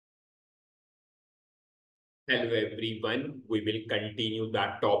Hello everyone, we will continue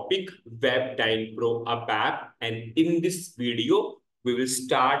the topic Web Dynpro ABAP, and in this video we will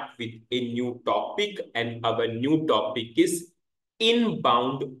start with a new topic, and our new topic is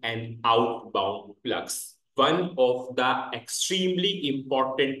inbound and outbound plugs. One of the extremely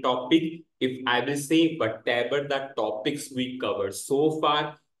important topic, if I will say whatever the topics we cover so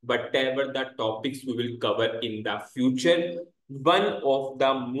far, whatever the topics we will cover in the future, one of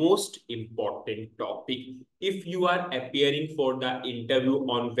the most important topic. If you are appearing for the interview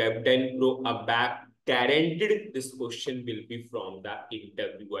on Webden Pro ABAP, guaranteed this question will be from the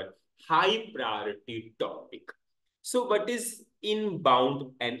interviewer. High priority topic. So what is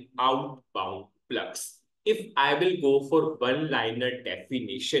inbound and outbound plugs? If I will go for one-liner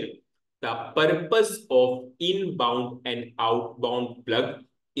definition, the purpose of inbound and outbound plug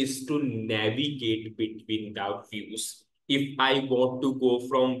is to navigate between the views. If I want to go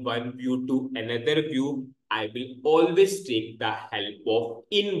from one view to another view, I will always take the help of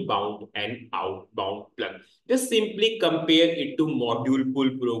inbound and outbound plug. Just simply compare it to module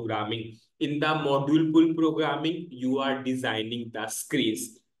pool programming. In the module pool programming, you are designing the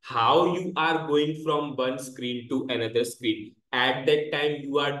screens. How you are going from one screen to another screen. At that time,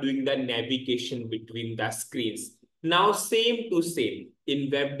 you are doing the navigation between the screens. Now, same to same. In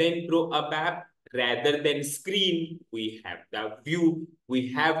Webden Pro ABAP, rather than screen, we have the view.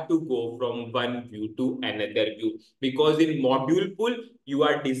 We have to go from one view to another view. Because in module pool, you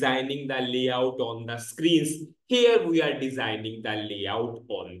are designing the layout on the screens. Here we are designing the layout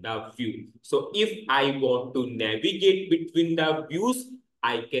on the view. So if I want to navigate between the views,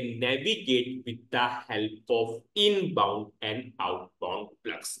 I can navigate with the help of inbound and outbound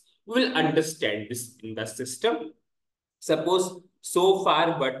plugs. We will understand this in the system. Suppose so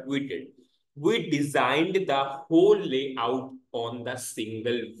far what we did, we designed the whole layout on the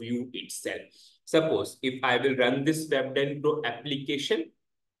single view itself. Suppose if I will run this Webden Pro application,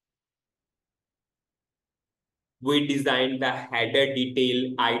 we designed the header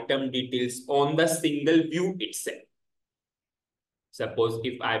detail, item details on the single view itself. Suppose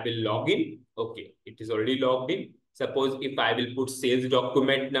if I will log in, okay, it is already logged in. Suppose if I will put sales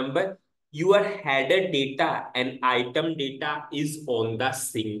document number, your header data and item data is on the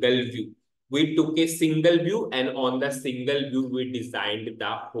single view. We took a single view and on the single view, we designed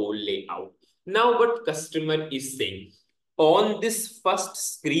the whole layout. Now what customer is saying, on this first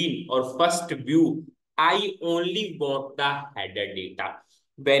screen or first view, I only want the header data.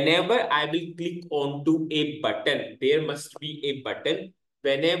 Whenever I will click onto a button, there must be a button.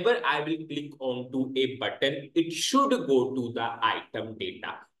 Whenever I will click onto a button, it should go to the item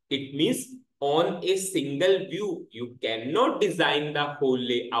data. It means on a single view, you cannot design the whole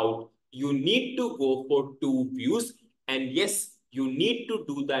layout. You need to go for two views. And yes, you need to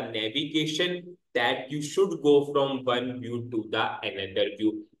do the navigation that you should go from one view to the another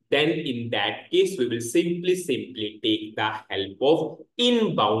view. Then in that case, we will simply take the help of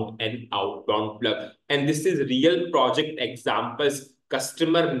inbound and outbound plug. And this is real project examples.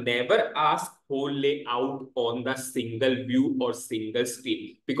 Customer never ask whole layout on the single view or single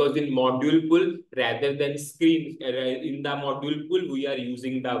screen, because in module pool, rather than screen, in the module pool, we are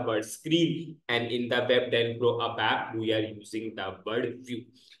using the word screen, and in the Webden Pro ABAP, we are using the word view.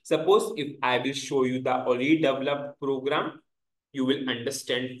 Suppose if I will show you the already developed program, you will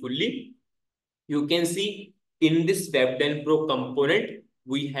understand fully. You can see in this Webden Pro component,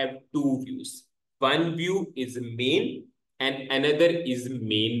 we have two views. One view is main and another is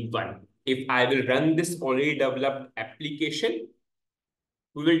main one. If I will run this already developed application,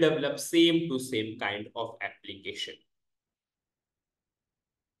 we will develop same to same kind of application.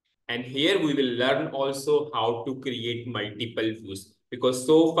 And here we will learn also how to create multiple views, because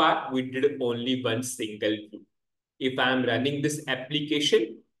so far we did only one single view. If I am running this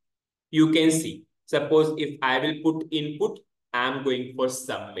application, you can see, suppose if I will put input, I am going for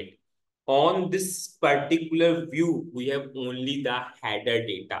submit. On this particular view, we have only the header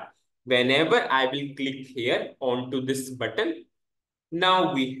data. Whenever I will click here onto this button,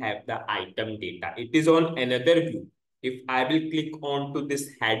 now we have the item data. It is on another view. If I will click onto this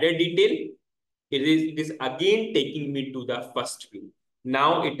header detail, it is again taking me to the first view.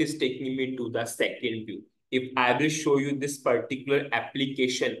 Now it is taking me to the second view. If I will show you this particular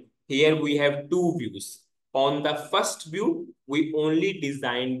application, here we have two views. On the first view, we only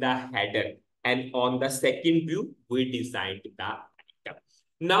designed the header, and on the second view, we designed the item.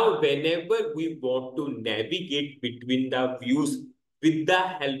 Now, whenever we want to navigate between the views with the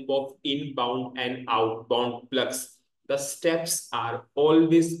help of inbound and outbound plugs, the steps are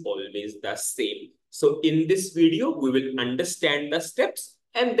always the same. So in this video, we will understand the steps.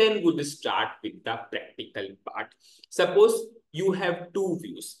 and then we'll start with the practical part. Suppose you have two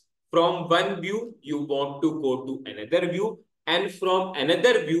views. From one view, you want to go to another view, and from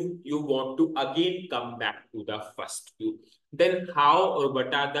another view, you want to again come back to the first view. Then how or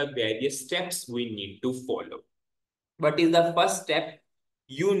what are the various steps we need to follow? What is the first step?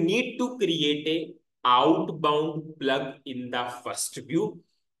 You need to create a outbound plug in the first view,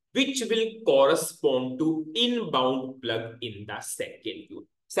 which will correspond to inbound plug in the second view.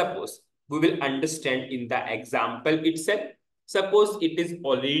 Suppose we will understand in the example itself. Suppose it is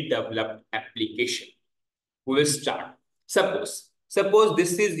already developed application. We will start. Suppose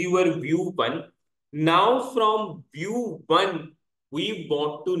this is your view 1. Now from view 1, we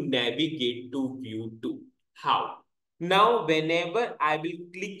want to navigate to view 2. How? Now, whenever I will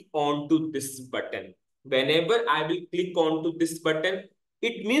click onto this button,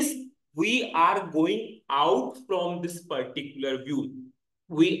 it means we are going out from this particular view.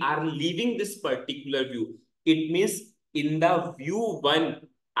 We are leaving this particular view. It means in the view 1,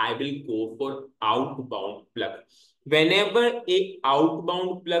 I will go for outbound plug. Whenever a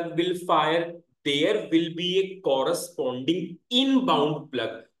outbound plug will fire, there will be a corresponding inbound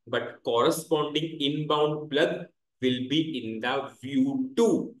plug. But corresponding inbound plug will be in the view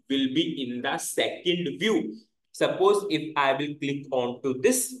 2, will be in the second view. Suppose if I will click onto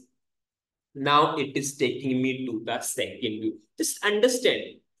this, now it is taking me to the second view. Just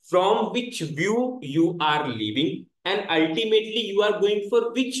understand from which view you are leaving and ultimately you are going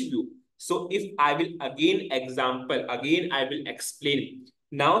for which view. So if I will again I will explain.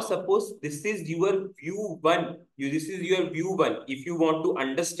 Now suppose this is your view 1. This is your view 1. If you want to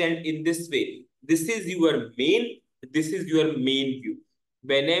understand in this way, this is your main view.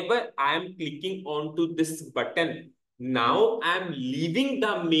 Whenever I am clicking onto this button, now I'm leaving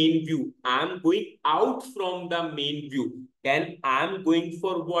the main view. I'm going out from the main view. And I'm going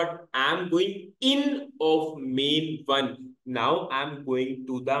for what? I'm going in of main 1. Now I'm going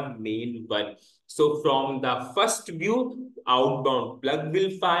to the main 1. So from the first view, outbound plug will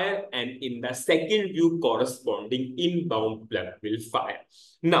fire, and in the second view, corresponding inbound plug will fire.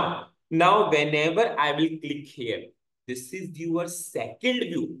 Now whenever I will click here, this is your second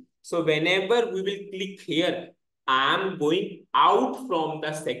view. So whenever we will click here, I am going out from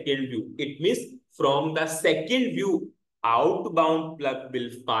the second view. It means from the second view, outbound plug will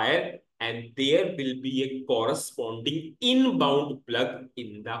fire and there will be a corresponding inbound plug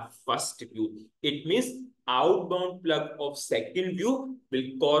in the first view. It means outbound plug of second view will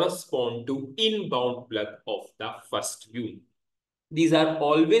correspond to inbound plug of the first view. These are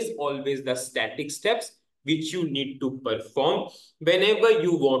always the static steps which you need to perform whenever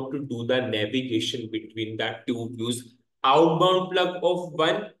you want to do the navigation between the two views. Outbound plug of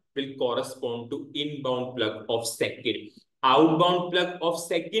 1 will correspond to inbound plug of second. Outbound plug of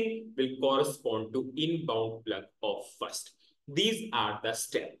second will correspond to inbound plug of first. These are the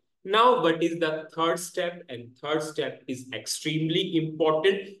steps. Now, what is the third step? And third step is extremely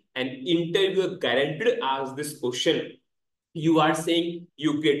important. And interviewer guaranteed ask this question. You are saying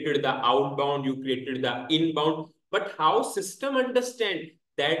you created the outbound, you created the inbound, but how system understand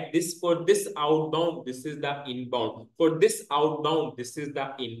that this for this outbound, this is the inbound, for this outbound, this is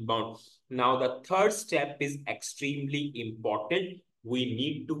the inbound. Now the third step is extremely important. We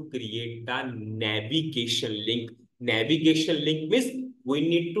need to create the navigation link. Navigation link means we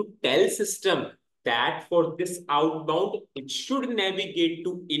need to tell system that for this outbound, it should navigate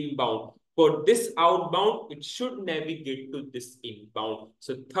to inbound. For this outbound, it should navigate to this inbound.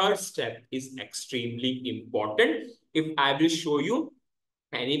 So third step is extremely important. If I will show you,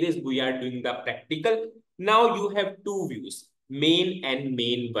 anyways, we are doing the practical. Now you have two views, main and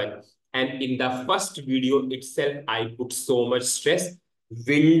main 1. And in the first video itself, I put so much stress.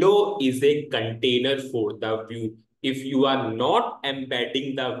 Window is a container for the view. If you are not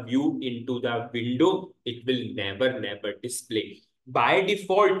embedding the view into the window, it will never display. By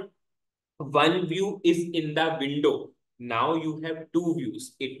default, one view is in the window. Now you have two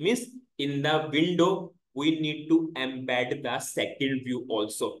views. It means in the window, we need to embed the second view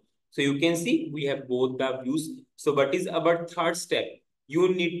also. So you can see we have both the views. So what is our third step?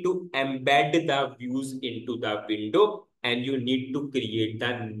 You need to embed the views into the window and you need to create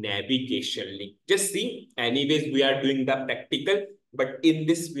the navigation link. Just see, anyways, we are doing the practical. But in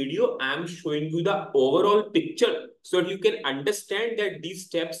this video, I am showing you the overall picture so you can understand that these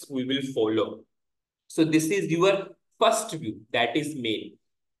steps we will follow. So this is your first view, that is main.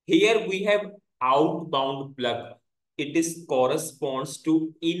 Here we have outbound plug. It is corresponds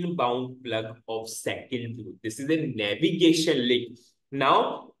to inbound plug of second view. This is a navigation link.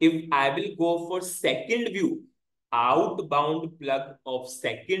 Now, if I will go for second view, outbound plug of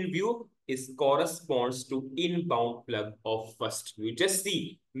second view is corresponds to inbound plug of first view. Just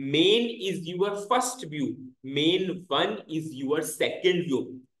see, main is your first view, main one is your second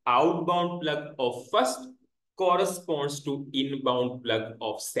view. Outbound plug of first corresponds to inbound plug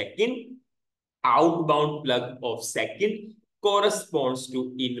of second. Outbound plug of second corresponds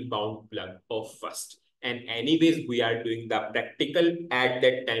to inbound plug of first. And anyways, we are doing the practical. At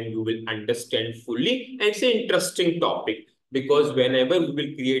that time, you will understand fully. And it's an interesting topic because whenever we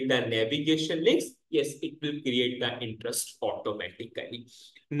will create the navigation links, yes, it will create the interest automatically.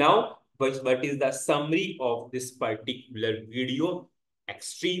 Now, what is the summary of this particular video?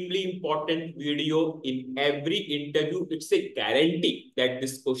 Extremely important video. In every interview, it's a guarantee that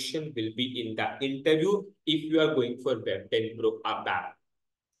this question will be in the interview if you are going for Dynpro ABAP.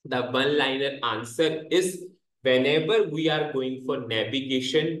 The one-liner answer is, whenever we are going for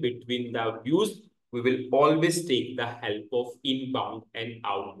navigation between the views, we will always take the help of inbound and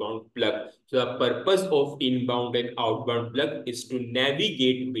outbound plug. So the purpose of inbound and outbound plug is to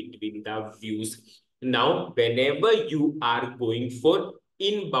navigate between the views. Now, whenever you are going for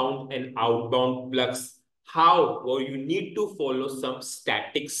inbound and outbound plugs, how or you need to follow some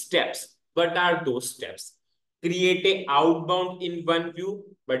static steps. What are those steps? Create a outbound in one view,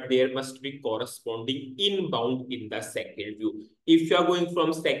 but there must be corresponding inbound in the second view. If you are going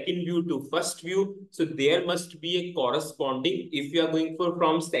from second view to first view, so there must be a corresponding. If you are going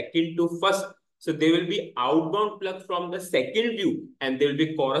from second to first, so there will be outbound plug from the second view and there will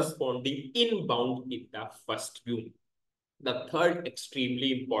be corresponding inbound in the first view. The third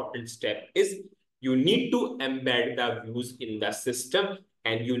extremely important step is you need to embed the views in the system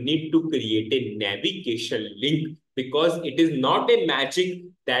and you need to create a navigation link, because it is not a magic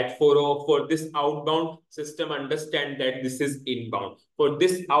that for this outbound system understand that this is inbound. For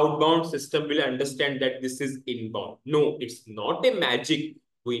this outbound system will understand that this is inbound. No, it's not a magic.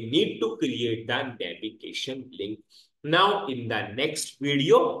 We need to create the navigation link. Now, in the next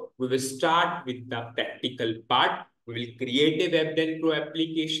video, we will start with the practical part. We will create a Web10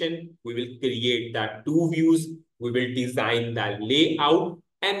 application. We will create the two views. We will design the layout,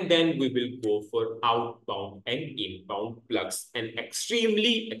 and then we will go for outbound and inbound plugs, an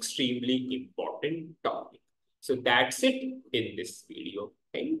extremely, extremely important topic. So that's it in this video.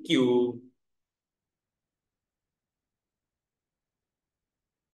 Thank you.